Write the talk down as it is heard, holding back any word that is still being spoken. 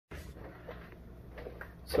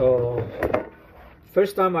So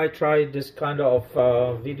first time I tried this kind of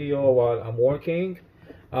video while I'm working.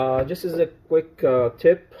 Just as a quick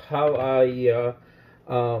tip how I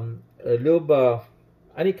lube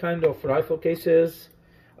any kind of rifle cases.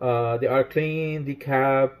 They are clean,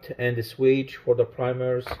 decapped, and the switch for the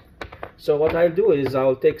primers. So what I'll do is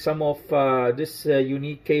I'll take some of this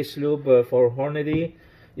unique case lube for Hornady.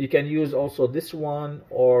 You can use also this one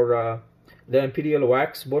or the Imperial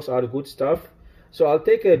Wax. Both are good stuff. So I'll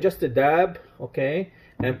take just a dab, okay,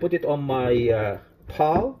 and put it on my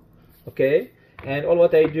palm, okay. And all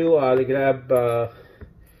what I do, I'll grab a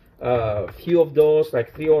few of those,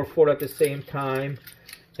 like 3 or 4 at the same time,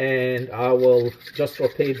 and I will just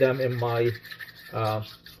rotate them in my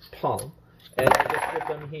palm, and I just put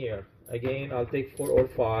them here. Again, I'll take 4 or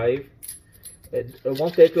 5. It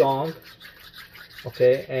won't take long,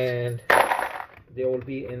 okay, and they will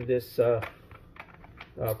be in this.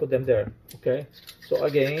 Put them there, okay. So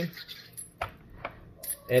again,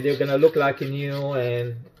 and they're gonna look like new.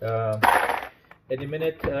 And in a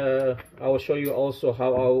minute, I will show you also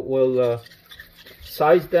how I will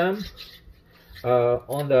size them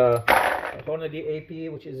on the Hornady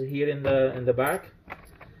AP, which is here in the back.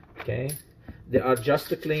 Okay, they are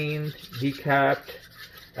just cleaned, decapped,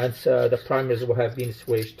 and the primers will have been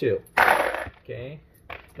switched too. Okay,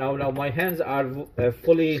 now my hands are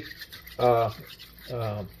fully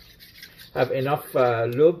have enough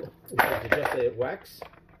lube, which is just a wax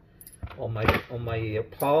on my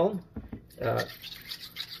palm,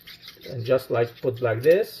 and just like put like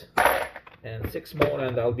this, and 6 more,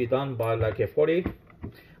 and I'll be done by like a 40.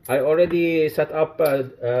 I already set up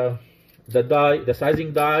the die, the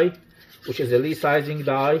sizing die, which is a Lee sizing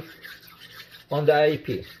die, on the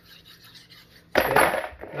AP. Okay.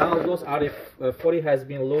 Now those are if 40 has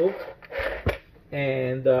been lubed,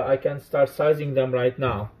 and I can start sizing them right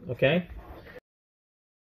now, okay.